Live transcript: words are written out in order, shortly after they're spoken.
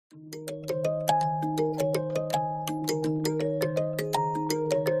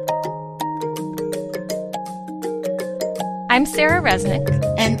I'm Sarah Resnick.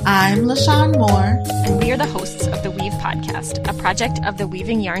 And I'm LaShawn Moore. And we are the hosts of the Weave Podcast, a project of the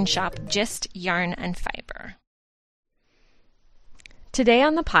weaving yarn shop Gist Yarn and Fiber. Today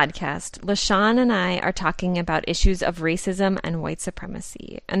on the podcast, LaShawn and I are talking about issues of racism and white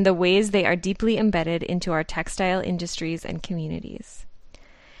supremacy and the ways they are deeply embedded into our textile industries and communities.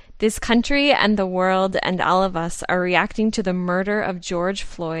 This country and the world and all of us are reacting to the murder of George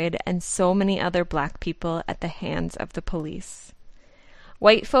Floyd and so many other Black people at the hands of the police.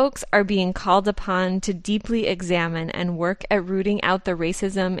 White folks are being called upon to deeply examine and work at rooting out the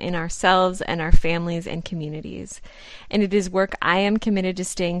racism in ourselves and our families and communities. And it is work I am committed to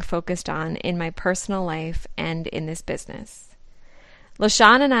staying focused on in my personal life and in this business.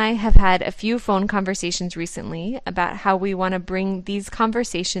 LaShawn and I have had a few phone conversations recently about how we want to bring these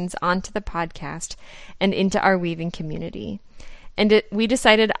conversations onto the podcast and into our weaving community. And we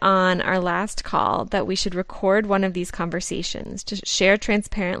decided on our last call that we should record one of these conversations to share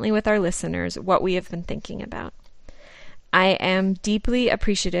transparently with our listeners what we have been thinking about. I am deeply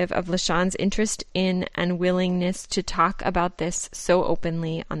appreciative of LaShawn's interest in and willingness to talk about this so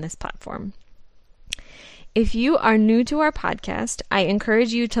openly on this platform. If you are new to our podcast, I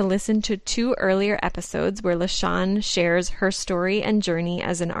encourage you to listen to 2 earlier episodes where LaShawn shares her story and journey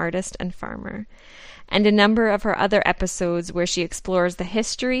as an artist and farmer, and a number of her other episodes where she explores the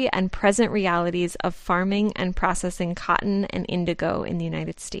history and present realities of farming and processing cotton and indigo in the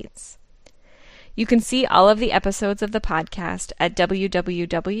United States. You can see all of the episodes of the podcast at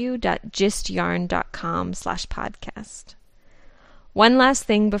www.gistyarn.com/podcast. One last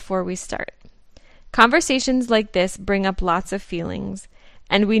thing before we start. Conversations like this bring up lots of feelings,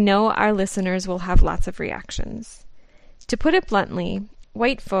 and we know our listeners will have lots of reactions. To put it bluntly,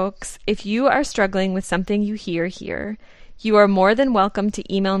 white folks, if you are struggling with something you hear here, you are more than welcome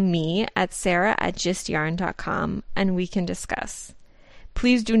to email me at sarah@gistyarn.com and we can discuss.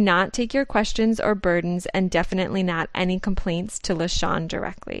 Please do not take your questions or burdens and definitely not any complaints to LaShawn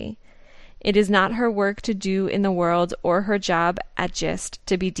directly. It is not her work to do in the world or her job at Gist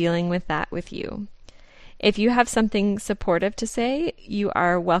to be dealing with that with you. If you have something supportive to say, you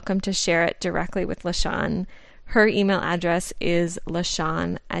are welcome to share it directly with LaShawn. Her email address is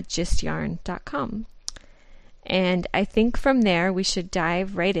lashawn@gistyarn.com. And I think from there we should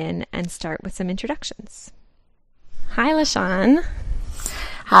dive right in and start with some introductions. Hi, LaShawn.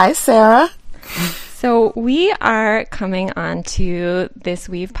 Hi, Sarah. So we are coming on to this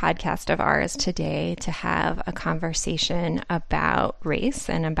Weave podcast of ours today to have a conversation about race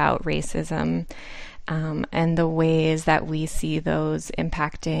and about racism, and the ways that we see those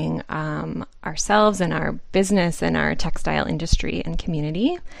impacting ourselves and our business and our textile industry and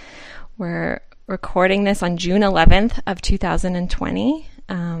community. We're recording this on June 11th of 2020,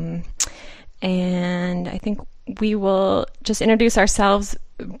 and I think we will just introduce ourselves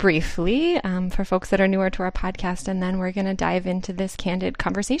briefly for folks that are newer to our podcast, and then we're going to dive into this candid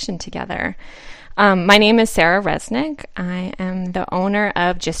conversation together. My name is Sarah Resnick. I am the owner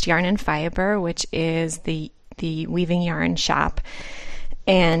of Gist Yarn and Fiber, which is the weaving yarn shop,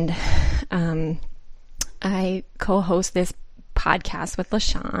 and I co-host this podcast with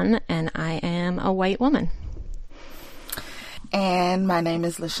LaShawn, and I am a white woman. And my name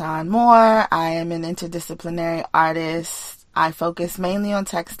is LaShawn Moore. I am an interdisciplinary artist. I focus mainly on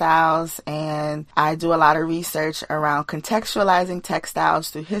textiles, and I do a lot of research around contextualizing textiles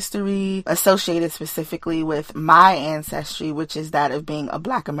through history associated specifically with my ancestry, which is that of being a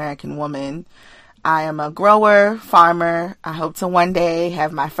Black American woman. I am a grower, farmer. I hope to one day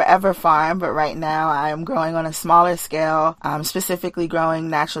have my forever farm, but right now I am growing on a smaller scale. I'm specifically growing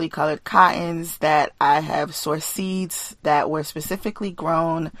naturally colored cottons that I have sourced seeds that were specifically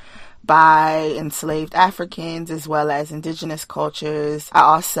grown by enslaved Africans as well as indigenous cultures. I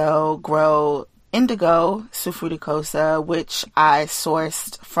also grow indigo, Sufruticosa, which I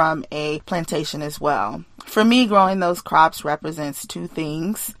sourced from a plantation as well. For me, growing those crops represents 2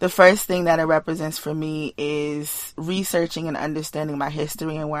 things. The first thing that it represents for me is researching and understanding my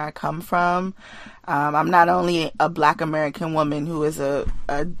history and where I come from. I'm not only a Black American woman who is a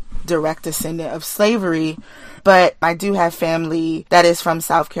direct descendant of slavery, but I do have family that is from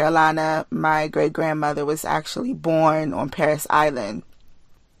South Carolina. My great-grandmother was actually born on Parris Island.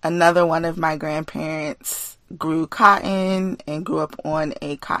 Another one of my grandparents grew cotton and grew up on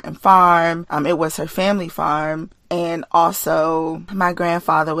a cotton farm. It was her family farm. And also, my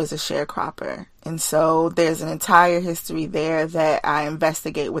grandfather was a sharecropper. And so there's an entire history there that I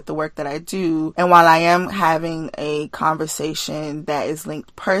investigate with the work that I do. And while I am having a conversation that is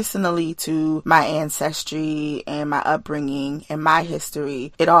linked personally to my ancestry and my upbringing and my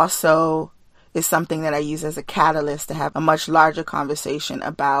history, it also is something that I use as a catalyst to have a much larger conversation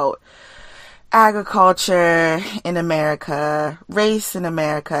about agriculture in America, race in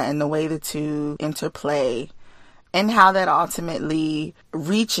America, and the way the two interplay, and how that ultimately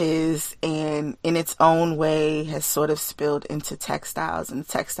reaches and in its own way has sort of spilled into textiles and the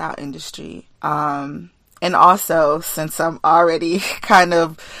textile industry. And also, since I'm already kind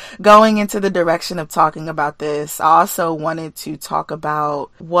of going into the direction of talking about this, I also wanted to talk about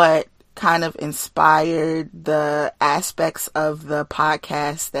what kind of inspired the aspects of the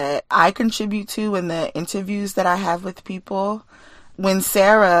podcast that I contribute to and the interviews that I have with people. When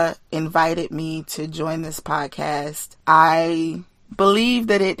Sarah invited me to join this podcast, I believe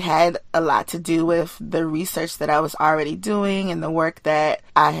that it had a lot to do with the research that I was already doing and the work that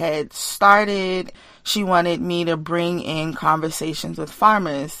I had started. She wanted me to bring in conversations with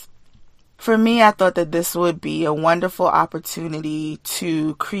farmers. For me, I thought that this would be a wonderful opportunity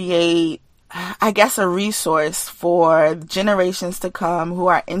to create, I guess, a resource for generations to come who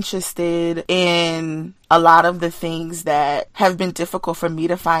are interested in a lot of the things that have been difficult for me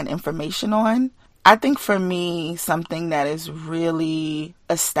to find information on. I think for me, something that is really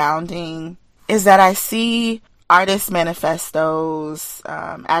astounding is that I see artist manifestos,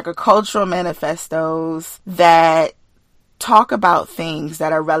 agricultural manifestos that talk about things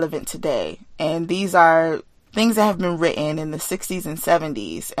that are relevant today. And these are things that have been written in the 60s and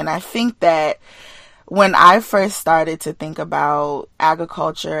 70s. And I think that when I first started to think about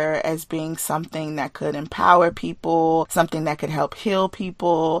agriculture as being something that could empower people, something that could help heal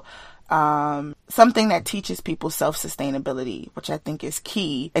people, something that teaches people self-sustainability, which I think is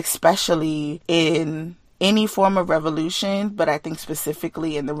key, especially in any form of revolution, but I think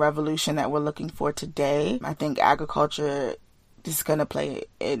specifically in the revolution that we're looking for today. I think agriculture is going to play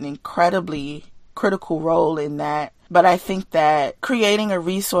an incredibly critical role in that. But I think that creating a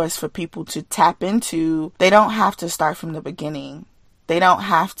resource for people to tap into, they don't have to start from the beginning. They don't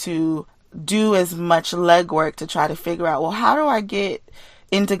have to do as much legwork to try to figure out, well, how do I get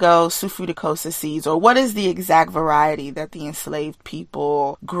indigo Sufudicosa seeds, or what is the exact variety that the enslaved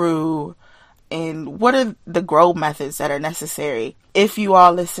people grew, and what are the grow methods that are necessary. If you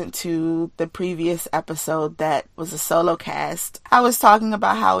all listened to the previous episode that was a solo cast, I was talking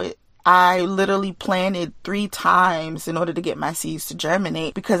about how I literally planted 3 times in order to get my seeds to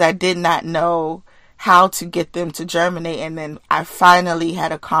germinate because I did not know how to get them to germinate. And then I finally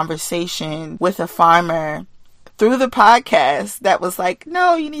had a conversation with a farmer through the podcast that was like,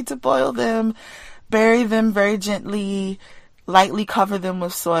 no, you need to boil them, bury them very gently, lightly cover them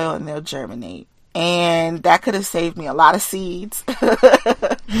with soil, and they'll germinate. And that could have saved me a lot of seeds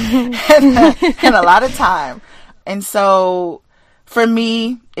and a lot of time. And so for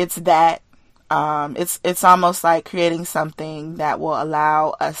me, it's that. It's almost like creating something that will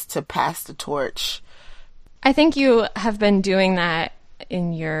allow us to pass the torch. I think you have been doing that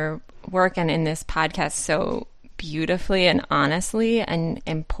in your work and in this podcast so beautifully and honestly and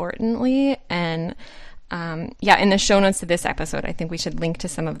importantly. And in the show notes to this episode, I think we should link to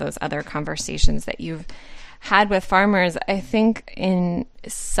some of those other conversations that you've had with farmers. I think in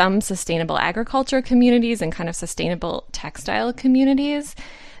some sustainable agriculture communities and kind of sustainable textile communities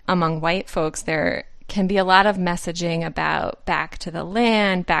among white folks, there can be a lot of messaging about back to the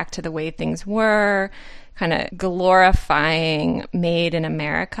land, back to the way things were, kind of glorifying made in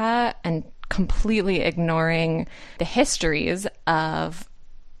America and completely ignoring the histories of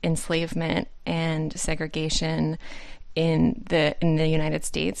enslavement and segregation in the United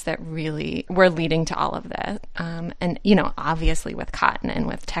States that really were leading to all of that. And, obviously with cotton and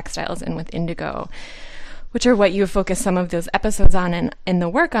with textiles and with indigo, which are what you focus some of those episodes on and in the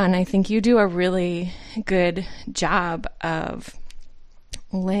work on, I think you do a really good job of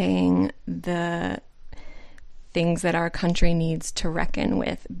laying the things that our country needs to reckon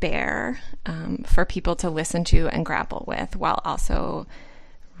with bare for people to listen to and grapple with, while also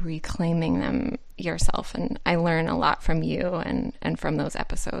reclaiming them yourself. And I learn a lot from you and from those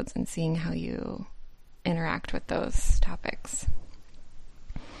episodes and seeing how you interact with those topics.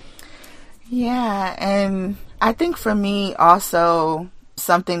 Yeah, and I think for me also,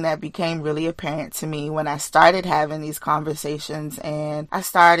 something that became really apparent to me when I started having these conversations and I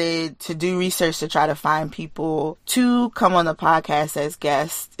started to do research to try to find people to come on the podcast as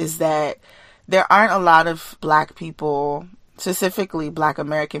guests is that there aren't a lot of Black people, specifically Black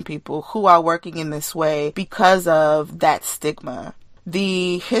American people, who are working in this way because of that stigma.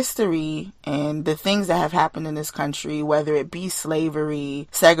 the history and the things that have happened in this country, whether it be slavery,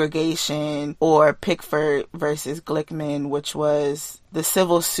 segregation, or Pickford versus Glickman, which was the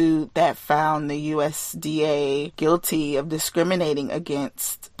civil suit that found the USDA guilty of discriminating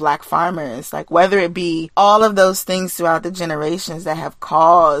against black farmers, like whether it be all of those things throughout the generations that have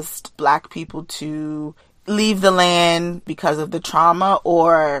caused black people to leave the land because of the trauma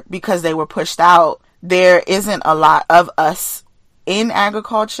or because they were pushed out, there isn't a lot of us in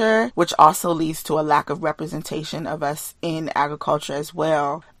agriculture, which also leads to a lack of representation of us in agriculture as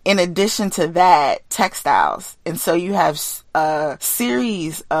well. In addition to that, textiles. And so you have a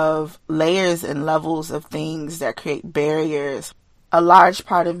series of layers and levels of things that create barriers. A large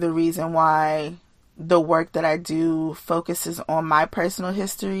part of the reason why the work that I do focuses on my personal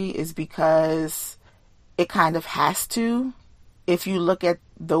history is because it kind of has to. If you look at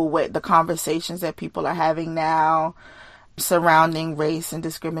the conversations that people are having now surrounding race and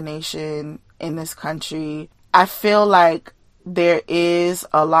discrimination in this country, I feel like there is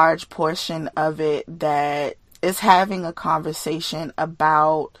a large portion of it that is having a conversation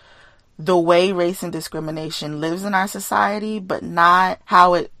about the way race and discrimination lives in our society, but not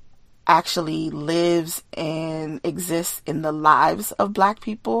how it actually lives and exists in the lives of black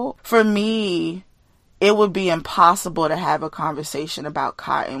people. For me, it would be impossible to have a conversation about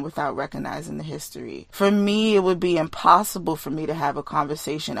cotton without recognizing the history. For me, it would be impossible for me to have a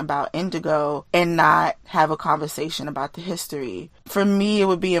conversation about indigo and not have a conversation about the history. For me, it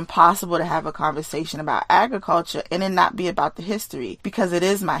would be impossible to have a conversation about agriculture and it not be about the history, because it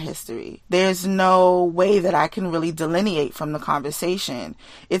is my history. There's no way that I can really delineate from the conversation.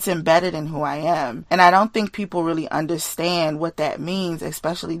 It's embedded in who I am. And I don't think people really understand what that means,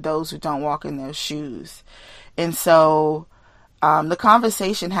 especially those who don't walk in their shoes. And so the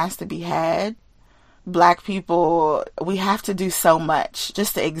conversation has to be had. Black people, we have to do so much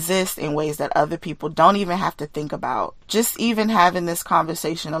just to exist in ways that other people don't even have to think about. Just even having this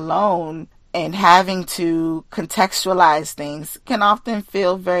conversation alone and having to contextualize things can often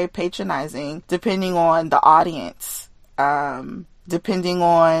feel very patronizing depending on the audience. Depending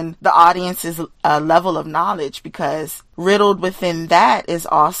on the audience's level of knowledge, because riddled within that is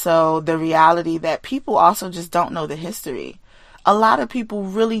also the reality that people also just don't know the history. A lot of people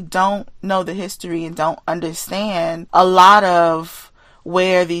really don't know the history and don't understand a lot of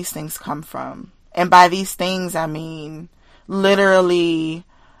where these things come from. And by these things, I mean literally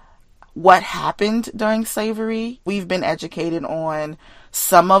what happened during slavery. We've been educated on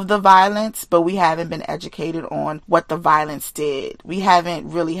some of the violence, but we haven't been educated on what the violence did. We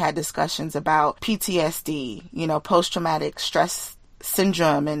haven't really had discussions about PTSD, post-traumatic stress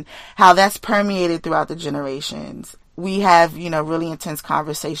syndrome, and how that's permeated throughout the generations. We have, really intense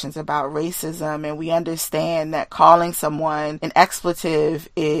conversations about racism, and we understand that calling someone an expletive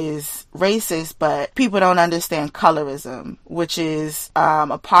is racist, but people don't understand colorism, which is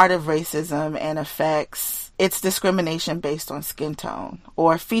a part of racism and affects it's discrimination based on skin tone,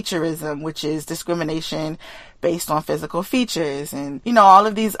 or featureism, which is discrimination based on physical features, and, all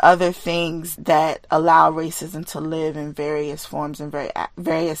of these other things that allow racism to live in various forms and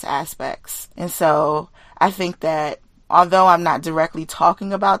various aspects. And so I think that although I'm not directly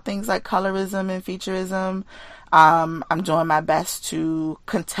talking about things like colorism and featureism, I'm doing my best to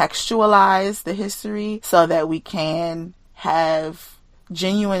contextualize the history so that we can have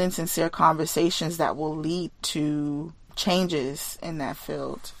genuine and sincere conversations that will lead to changes in that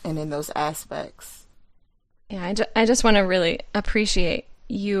field and in those aspects. Yeah, I just want to really appreciate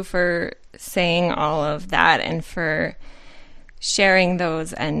you for saying all of that and for sharing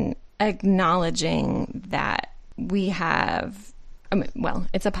those and acknowledging that we have,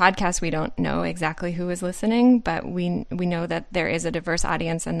 it's a podcast. We don't know exactly who is listening, but we know that there is a diverse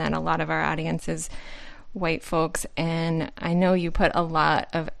audience and that a lot of our audience is white folks, and I know you put a lot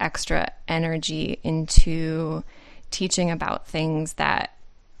of extra energy into teaching about things that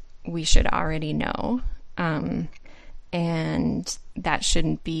we should already know, and that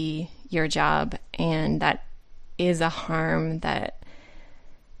shouldn't be your job, and that is a harm that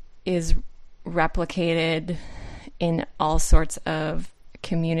is replicated in all sorts of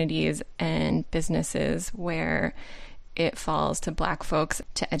communities and businesses where it falls to Black folks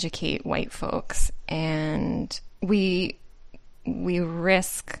to educate white folks, and we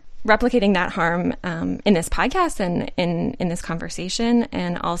risk replicating that harm in this podcast and in this conversation.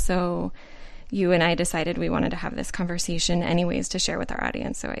 And also, you and I decided we wanted to have this conversation anyways to share with our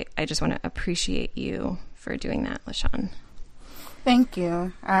audience. So I just want to appreciate you for doing that, LaShawn. Thank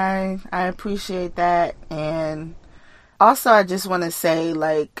you. I appreciate that, and also I just want to say,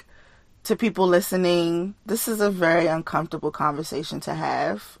 to people listening, this is a very uncomfortable conversation to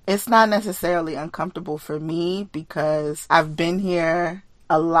have. It's not necessarily uncomfortable for me because I've been here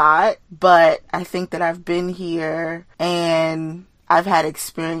a lot, but I think that I've been here and I've had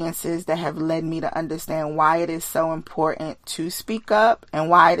experiences that have led me to understand why it is so important to speak up and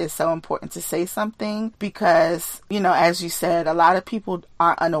why it is so important to say something. Because, you know, as you said, a lot of people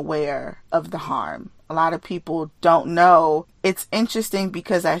are unaware of the harm. A lot of people don't know. It's interesting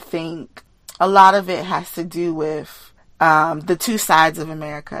because I think a lot of it has to do with the two sides of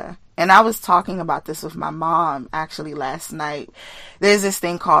America. And I was talking about this with my mom actually last night. There's this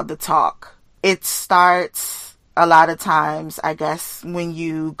thing called the talk. It starts a lot of times, I guess, when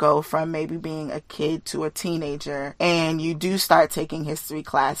you go from maybe being a kid to a teenager and you do start taking history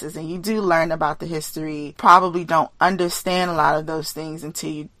classes and you do learn about the history, probably don't understand a lot of those things until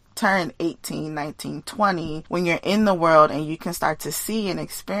you turn 18, 19, 20, when you're in the world and you can start to see and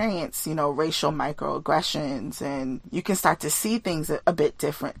experience, you know, racial microaggressions, and you can start to see things a bit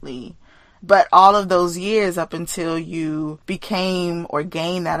differently. But all of those years up until you became or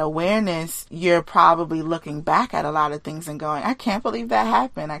gained that awareness, you're probably looking back at a lot of things and going, I can't believe that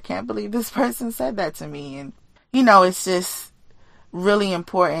happened. I can't believe this person said that to me. And, you know, it's just really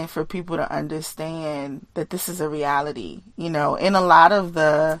important for people to understand that this is a reality. You know, in a lot of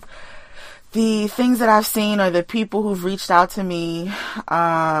the things that I've seen, or the people who've reached out to me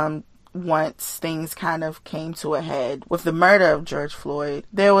once things kind of came to a head with the murder of George Floyd,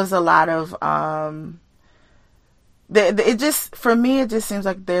 there was a lot of for me, it just seems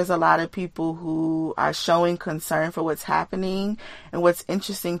like there's a lot of people who are showing concern for what's happening. And what's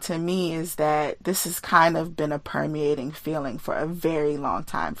interesting to me is that this has kind of been a permeating feeling for a very long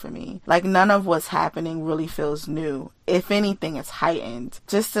time for me. Like, none of what's happening really feels new. If anything, it's heightened.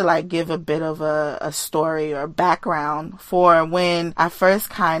 Just to like give a bit of a story or background for when I first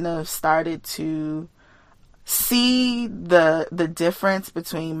kind of started to see the difference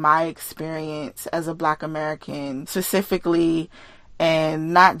between my experience as a Black American specifically,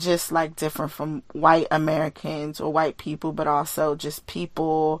 and not just like different from white Americans or white people, but also just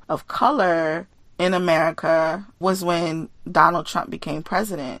people of color in America, was when Donald Trump became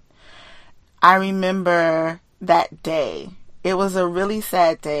president. I remember that day. It was a really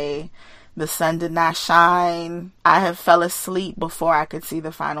sad day. The sun did not shine. I had fell asleep before I could see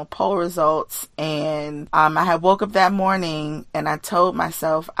the final poll results. And I had woke up that morning and I told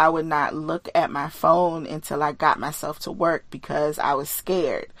myself I would not look at my phone until I got myself to work because I was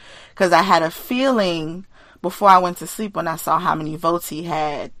scared. Because I had a feeling before I went to sleep, when I saw how many votes he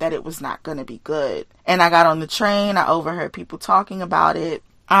had, that it was not going to be good. And I got on the train. I overheard people talking about it.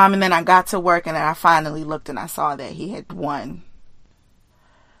 And then I got to work and then I finally looked and I saw that he had won.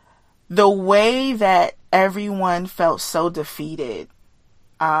 The way that everyone felt so defeated,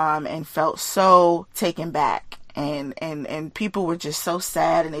 and felt so taken back, and people were just so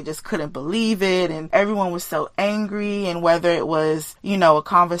sad and they just couldn't believe it, and everyone was so angry. And whether it was, you know, a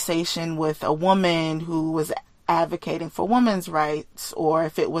conversation with a woman who was advocating for women's rights, or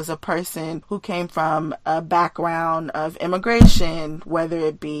if it was a person who came from a background of immigration, whether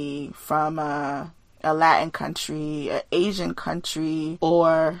it be from a Latin country, an Asian country,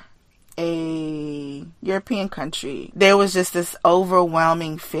 or a European country, there was just this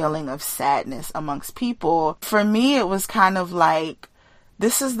overwhelming feeling of sadness amongst people. For me, it was kind of like,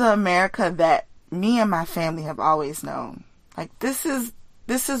 this is the America that me and my family have always known. Like, this is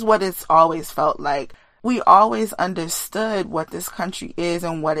what it's always felt like. We always understood what this country is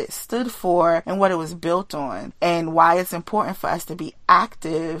and what it stood for and what it was built on, and why it's important for us to be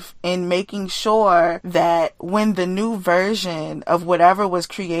active in making sure that when the new version of whatever was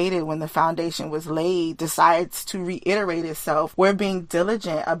created when the foundation was laid decides to reiterate itself, we're being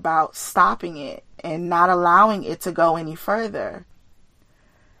diligent about stopping it and not allowing it to go any further.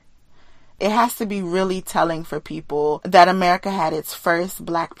 It has to be really telling for people that America had its first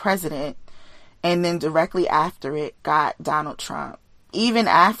Black president, and then directly after it got Donald Trump. Even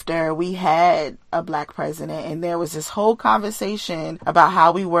after we had a Black president and there was this whole conversation about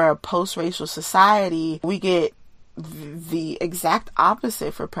how we were a post-racial society, we get the exact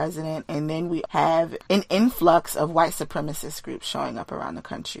opposite for president, and then we have an influx of white supremacist groups showing up around the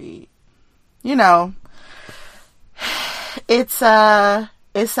country. You know, it says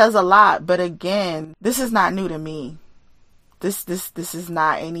a lot, but again, this is not new to me. This is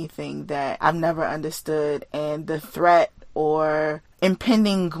not anything that I've never understood, and the threat or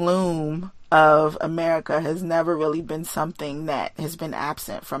impending gloom of America has never really been something that has been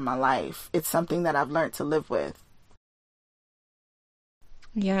absent from my life. It's something that I've learned to live with.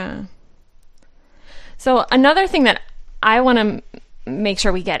 Yeah. So another thing that I want to make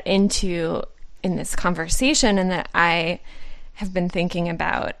sure we get into in this conversation and that I have been thinking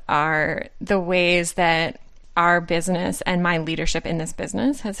about are the ways that our business and my leadership in this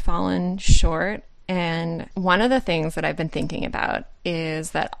business has fallen short. And one of the things that I've been thinking about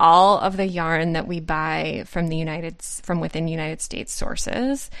is that all of the yarn that we buy from within United States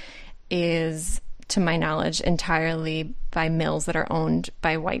sources is, to my knowledge, entirely by mills that are owned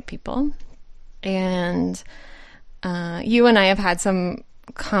by white people. And you and I have had some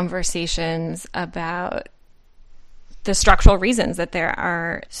conversations about the structural reasons that there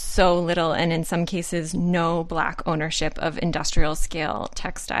are so little, and in some cases no, Black ownership of industrial scale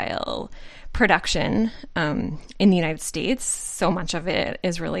textile production in the United States. So much of it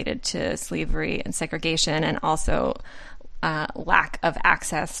is related to slavery and segregation, and also lack of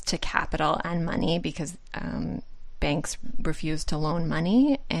access to capital and money because banks refuse to loan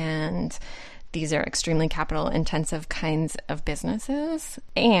money, and these are extremely capital intensive kinds of businesses.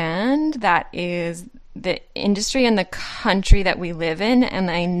 And that is the industry and the country that we live in. And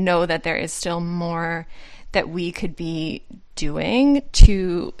I know that there is still more that we could be doing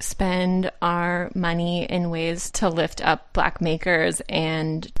to spend our money in ways to lift up Black makers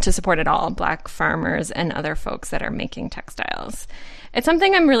and to support it all, Black farmers and other folks that are making textiles. It's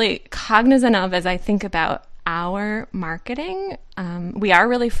something I'm really cognizant of as I think about our marketing. We are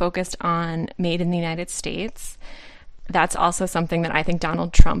really focused on made in the United States. That's also something that I think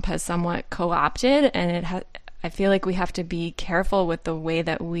Donald Trump has somewhat co-opted, and I feel like we have to be careful with the way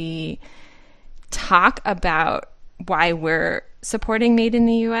that we talk about why we're supporting Made in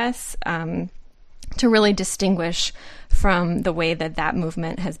the U.S. To really distinguish from the way that that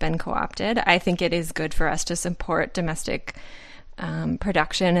movement has been co-opted. I think it is good for us to support domestic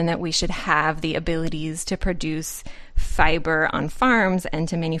production, and that we should have the abilities to produce fiber on farms and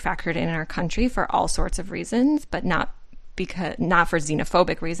to manufacture it in our country for all sorts of reasons, but not for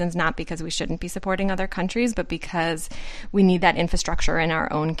xenophobic reasons, not because we shouldn't be supporting other countries, but because we need that infrastructure in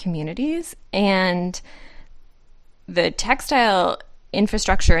our own communities. And the textile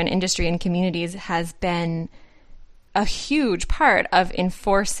infrastructure and industry and communities has been a huge part of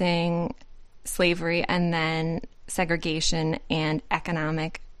enforcing slavery and then segregation and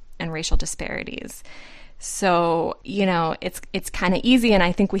economic and racial disparities. So, it's kind of easy, and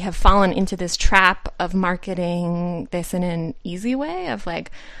I think we have fallen into this trap of marketing this in an easy way of like,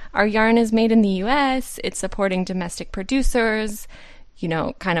 our yarn is made in the U.S., it's supporting domestic producers,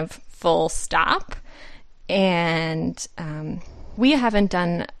 kind of full stop. And we haven't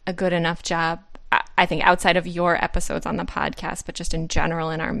done a good enough job, I think, outside of your episodes on the podcast, but just in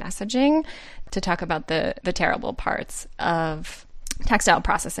general in our messaging, to talk about the terrible parts of textile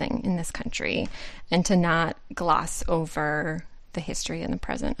processing in this country and to not gloss over the history and the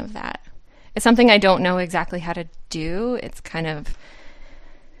present of that. It's something I don't know exactly how to do. It's kind of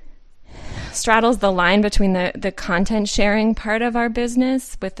straddles the line between the content sharing part of our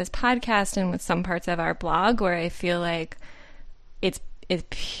business with this podcast and with some parts of our blog, where I feel like it's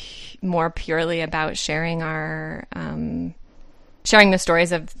more purely about sharing sharing the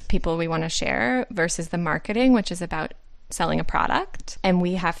stories of people we want to share versus the marketing, which is about selling a product. And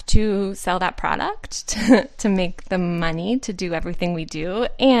we have to sell that product to make the money to do everything we do.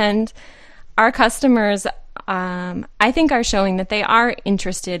 And our customers, I think, are showing that they are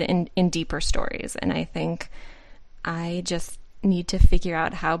interested in deeper stories. And I think I just need to figure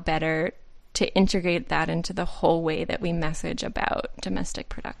out how better to integrate that into the whole way that we message about domestic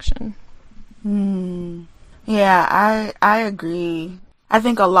production. Yeah, I agree. I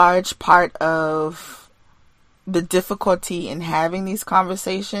think a large part of the difficulty in having these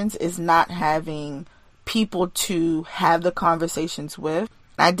conversations is not having people to have the conversations with.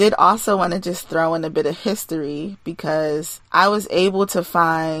 I did also want to just throw in a bit of history, because I was able to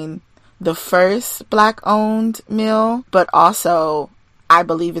find the first Black-owned mill, but also I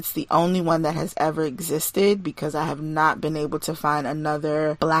believe it's the only one that has ever existed, because I have not been able to find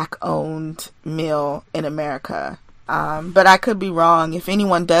another Black-owned mill in America. But I could be wrong. If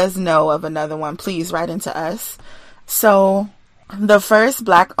anyone does know of another one, please write into us. So the first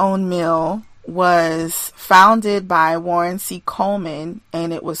Black-owned mill was founded by Warren C. Coleman,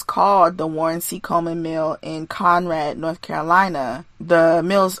 and it was called the Warren C. Coleman Mill in Conrad, North Carolina. The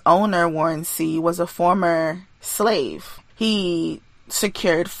mill's owner, Warren C., was a former slave. He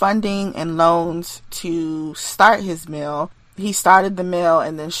secured funding and loans to start his mill. He started the mill,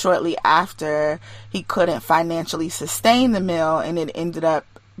 and then shortly after, he couldn't financially sustain the mill, and it ended up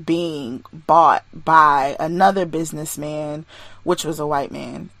being bought by another businessman, which was a white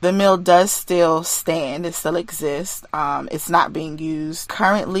man. The mill does still stand. It still exists. It's not being used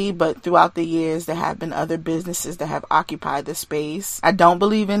currently, but throughout the years, there have been other businesses that have occupied the space. I don't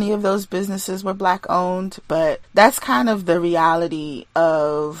believe any of those businesses were Black owned, but that's kind of the reality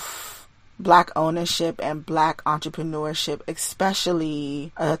of Black ownership and Black entrepreneurship,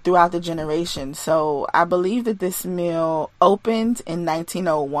 especially throughout the generation. So I believe that this mill opened in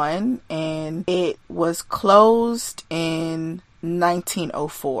 1901 and it was closed in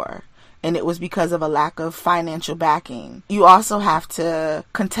 1904. And it was because of a lack of financial backing. You also have to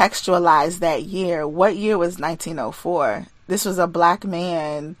contextualize that year. What year was 1904? This was a Black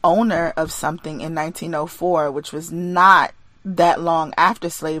man owner of something in 1904, which was not that long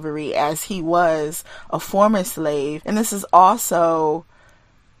after slavery, as he was a former slave. And this is also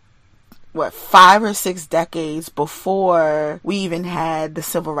 5 or 6 decades before we even had the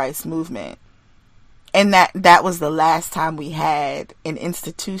civil rights movement. And that was the last time we had an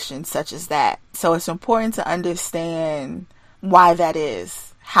institution such as that. So it's important to understand why that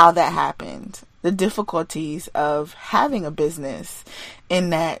is, how that happened, the difficulties of having a business in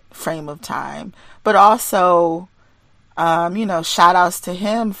that frame of time, but also shout outs to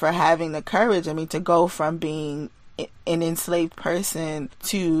him for having the courage. I mean, to go from being an enslaved person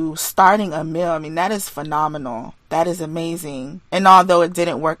to starting a mill. I mean, that is phenomenal. That is amazing. And although it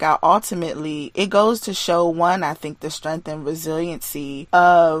didn't work out ultimately, it goes to show, one, I think the strength and resiliency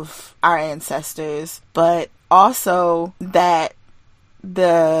of our ancestors, but also that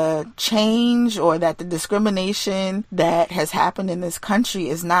the change or that the discrimination that has happened in this country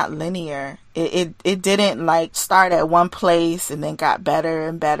is not linear. It didn't like start at one place and then got better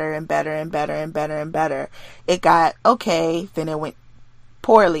and better and better and better and better and better. It got okay, then it went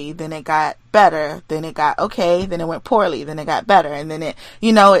poorly, then it got better, then it got okay, then it went poorly, then it got better, and then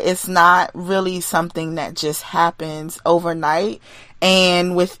it's not really something that just happens overnight.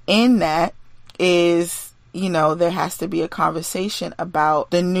 And within that is, there has to be a conversation about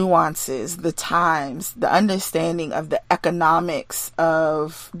the nuances, the times, the understanding of the economics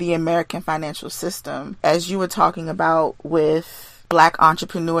of the American financial system. As you were talking about with Black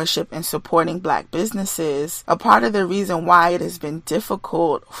entrepreneurship and supporting Black businesses, a part of the reason why it has been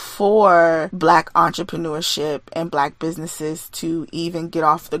difficult for Black entrepreneurship and Black businesses to even get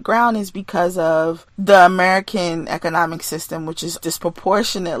off the ground is because of the American economic system, which is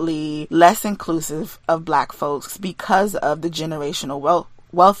disproportionately less inclusive of Black folks because of the generational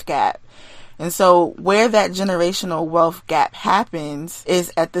wealth gap. And so where that generational wealth gap happens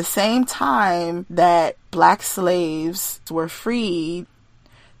is at the same time that Black slaves were freed,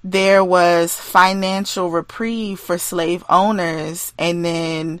 there was financial reprieve for slave owners, and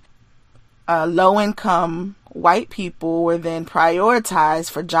then low-income white people were then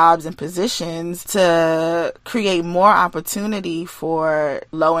prioritized for jobs and positions to create more opportunity for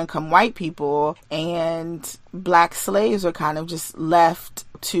low-income white people, and Black slaves were kind of just left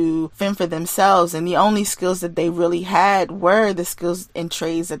to fend for themselves, and the only skills that they really had were the skills and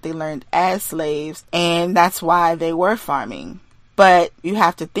trades that they learned as slaves, and that's why they were farming. But you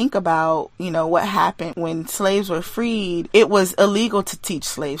have to think about, what happened when slaves were freed. It was illegal to teach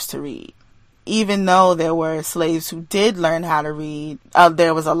slaves to read. Even though there were slaves who did learn how to read,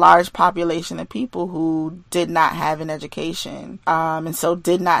 there was a large population of people who did not have an education, and so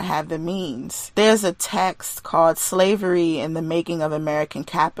did not have the means. There's a text called Slavery and the Making of American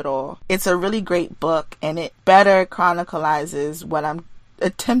Capital. It's a really great book, and it better chronicalizes what I'm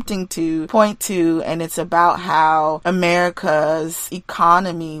attempting to point to, and it's about how America's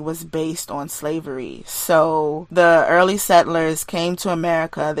economy was based on slavery. So the early settlers came to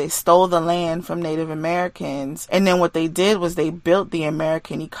America, they stole the land from Native Americans, and then what they did was they built the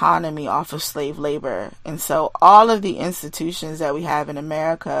American economy off of slave labor. And so all of the institutions that we have in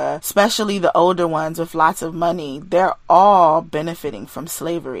America, especially the older ones with lots of money, they're all benefiting from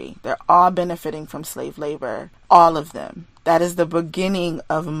slavery. They're all benefiting from slave labor. All of them. That is the beginning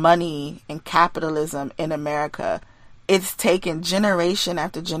of money and capitalism in America. It's taken generation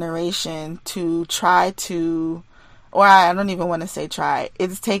after generation to try to, or I don't even want to say try,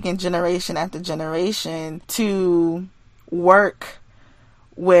 it's taken generation after generation to work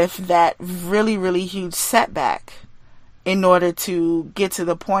with that really, really huge setback in order to get to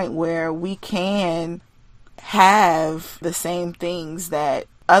the point where we can have the same things that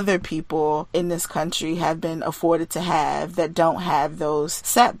other people in this country have been afforded to have that don't have those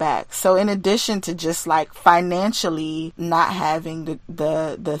setbacks. So in addition to just like financially not having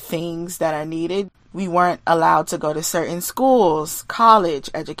the things that are needed, We weren't allowed to go to certain schools, college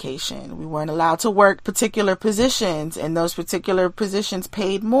education. We weren't allowed to work particular positions, and those particular positions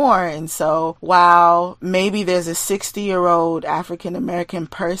paid more. And so while maybe there's a 60-year-old African-American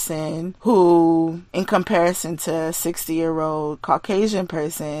person who, in comparison to a 60-year-old Caucasian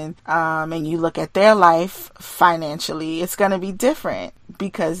person, and you look at their life financially, it's going to be different,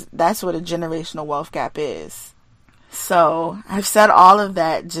 because that's what a generational wealth gap is. So I've said all of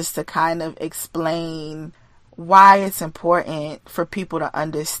that just to kind of explain why it's important for people to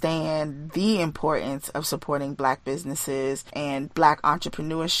understand the importance of supporting Black businesses and Black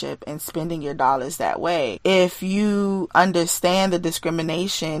entrepreneurship and spending your dollars that way. If you understand the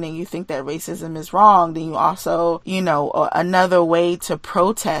discrimination and you think that racism is wrong, then you also, another way to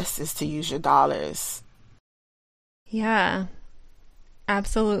protest is to use your dollars. Yeah,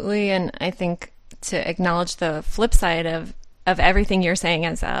 absolutely. And I think to acknowledge the flip side of everything you're saying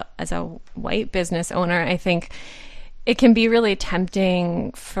as a white business owner, I think it can be really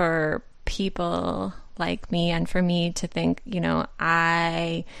tempting for people like me and for me to think,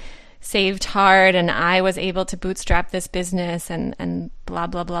 I saved hard and I was able to bootstrap this business and blah,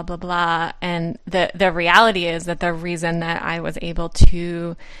 blah, blah, blah, blah. And the reality is that the reason that I was able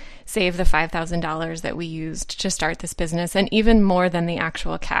to save the $5,000 that we used to start this business, and even more than the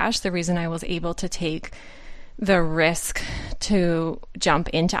actual cash, the reason I was able to take the risk to jump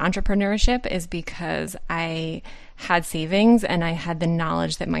into entrepreneurship is because I had savings and I had the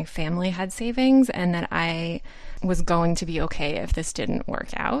knowledge that my family had savings and that I was going to be okay if this didn't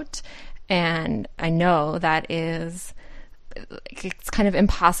work out. And I know it's kind of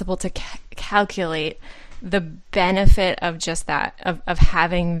impossible to calculate the benefit of just that, of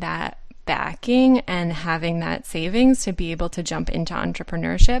having that backing and having that savings to be able to jump into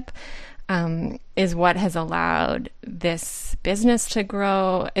entrepreneurship, is what has allowed this business to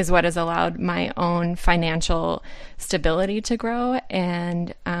grow, is what has allowed my own financial stability to grow.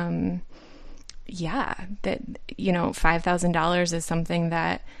 And $5,000 is something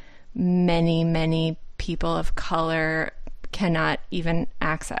that many people of color cannot even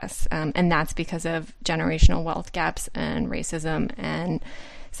access. And that's because of generational wealth gaps and racism and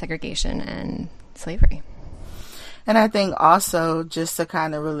segregation and slavery. And I think also, just to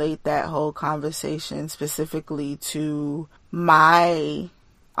kind of relate that whole conversation specifically to my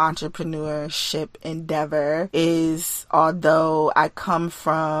entrepreneurship endeavor, is although I come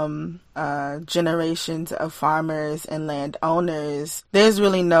from generations of farmers and landowners, there's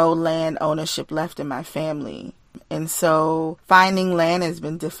really no land ownership left in my family. And so finding land has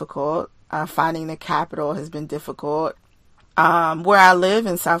been difficult. Finding the capital has been difficult. Where I live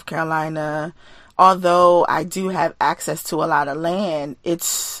in South Carolina, although I do have access to a lot of land,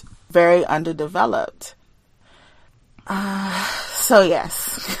 it's very underdeveloped. So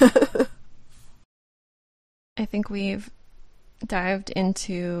yes. I think we've dived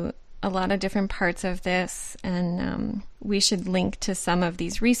into a lot of different parts of this, and we should link to some of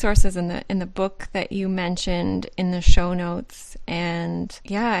these resources in the book that you mentioned in the show notes. And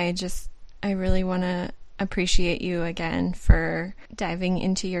yeah, I really want to appreciate you again for diving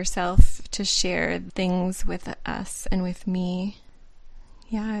into yourself to share things with us and with me.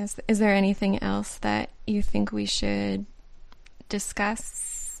 Yeah, is there anything else that you think we should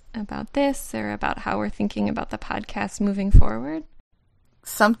discuss about this or about how we're thinking about the podcast moving forward?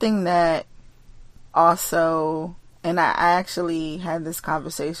 Something that also, and I actually had this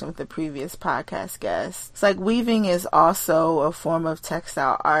conversation with the previous podcast guest, it's like weaving is also a form of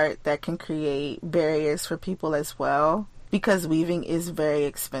textile art that can create barriers for people as well, because weaving is very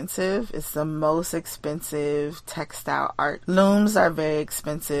expensive. It's the most expensive textile art. Looms are very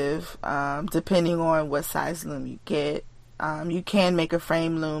expensive, depending on what size loom you get. You can make a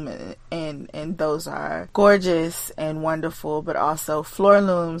frame loom, and those are gorgeous and wonderful, but also floor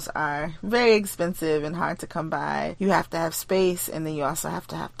looms are very expensive and hard to come by. You have to have space, and then you also have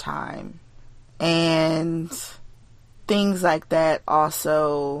to have time. And things like that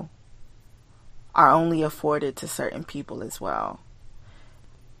also are only afforded to certain people as well.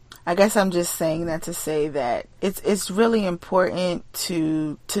 I guess I'm just saying that to say that it's really important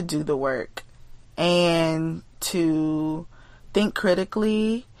to do the work and to think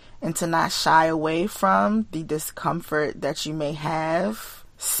critically and to not shy away from the discomfort that you may have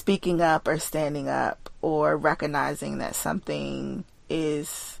speaking up or standing up or recognizing that something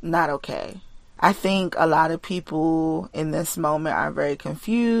is not okay. I think a lot of people in this moment are very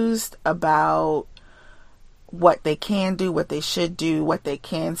confused about what they can do, what they should do, what they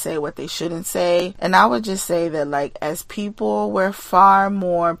can say, what they shouldn't say. And I would just say that, like, as people, we're far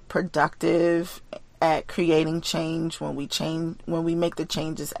more productive at creating change when we make the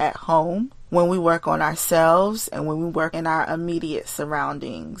changes at home when we work on ourselves and when we work in our immediate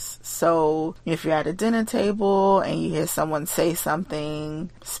surroundings. So if you're at a dinner table and you hear someone say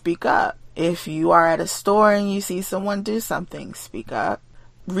something, speak up. If you are at a store and you see someone do something, speak up.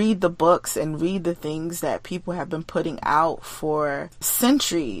 Read the books and read the things that people have been putting out for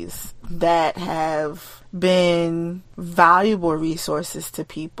centuries that have been valuable resources to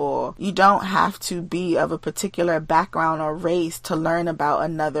people. You don't have to be of a particular background or race to learn about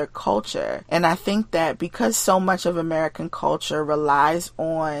another culture. And I think that because so much of American culture relies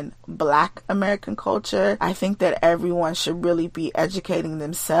on Black American culture, I think that everyone should really be educating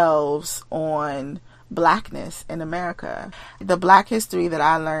themselves on Blackness in America. The Black history that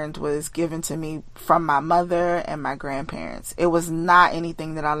I learned was given to me from my mother and my grandparents. It was not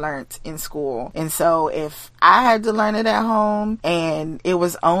anything that I learned in school. And so if I had to learn it at home and it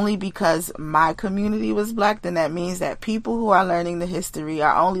was only because my community was Black, then that means that people who are learning the history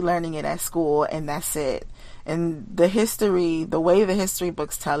are only learning it at school, and that's it. And the history, the way the history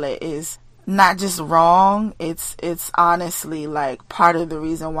books tell it, is not just wrong, it's honestly like part of the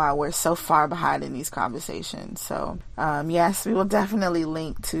reason why we're so far behind in these conversations. So yes, we will definitely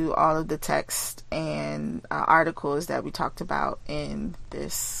link to all of the text and articles that we talked about in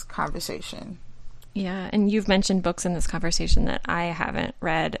this conversation. Yeah, and you've mentioned books in this conversation that I haven't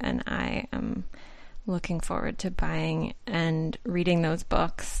read, and I am looking forward to buying and reading those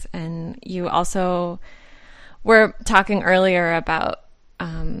books. And you also were talking earlier about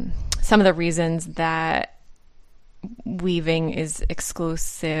some of the reasons that weaving is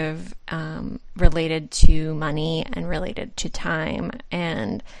exclusive, related to money and related to time.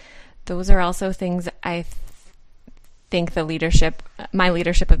 And those are also things I think my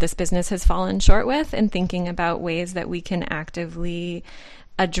leadership of this business has fallen short with, in thinking about ways that we can actively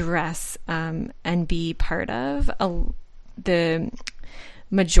address and be part of. The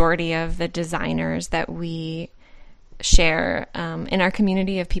majority of the designers that we share in our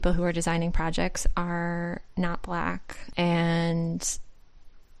community of people who are designing projects are not Black, and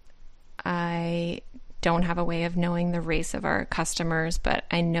I don't have a way of knowing the race of our customers, but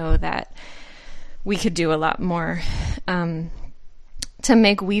I know that we could do a lot more to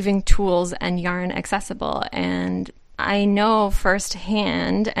make weaving tools and yarn accessible. And I know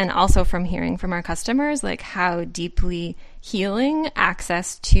firsthand, and also from hearing from our customers, like how deeply healing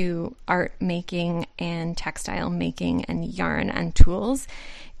access to art making and textile making and yarn and tools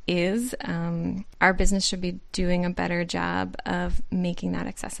is. Our business should be doing a better job of making that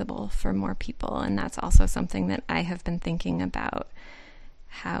accessible for more people. And that's also something that I have been thinking about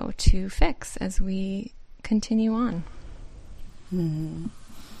how to fix as we continue on. Mm-hmm.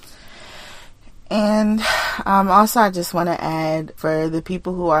 And also, I just want to add, for the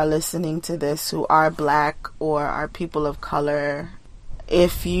people who are listening to this who are Black or are people of color,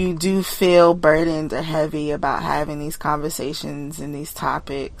 if you do feel burdened or heavy about having these conversations and these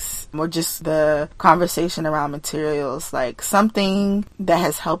topics, or just the conversation around materials, like, something that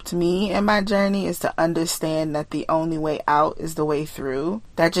has helped me in my journey is to understand that the only way out is the way through.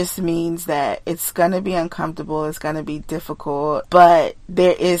 That just means that it's going to be uncomfortable, it's going to be difficult, but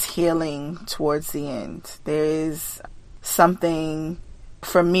there is healing towards the end. There is something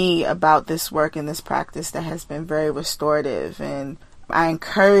for me about this work and this practice that has been very restorative, and I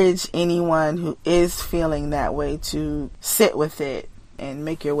encourage anyone who is feeling that way to sit with it and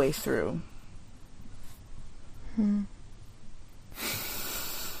make your way through.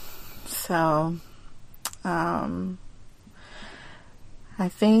 So, I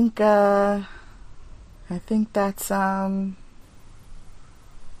think that's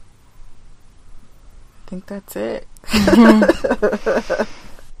it.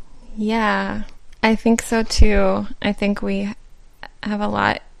 Yeah, I think so too. I think we have a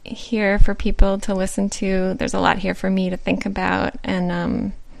lot here for people to listen to. There's a lot here for me to think about,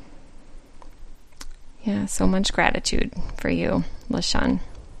 and yeah, so much gratitude for you, LaShawn.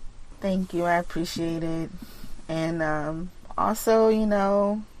 Thank you. I appreciate it. And also,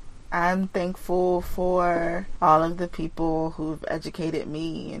 I'm thankful for all of the people who've educated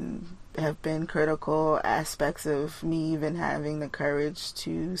me and have been critical aspects of me even having the courage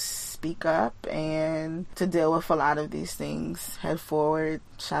to speak up and to deal with a lot of these things head forward.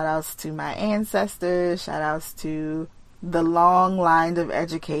 Shout outs to my ancestors, shout outs to the long line of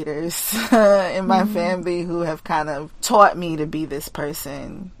educators in my family who have kind of taught me to be this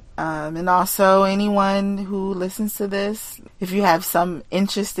person. And also anyone who listens to this, if you have some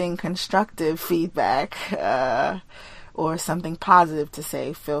interesting, constructive feedback, or something positive to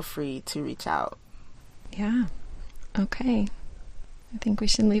say, feel free to reach out. Yeah. Okay. I think we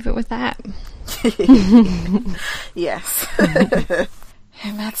should leave it with that. Yes.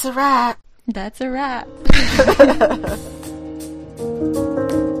 And that's a wrap. That's a wrap.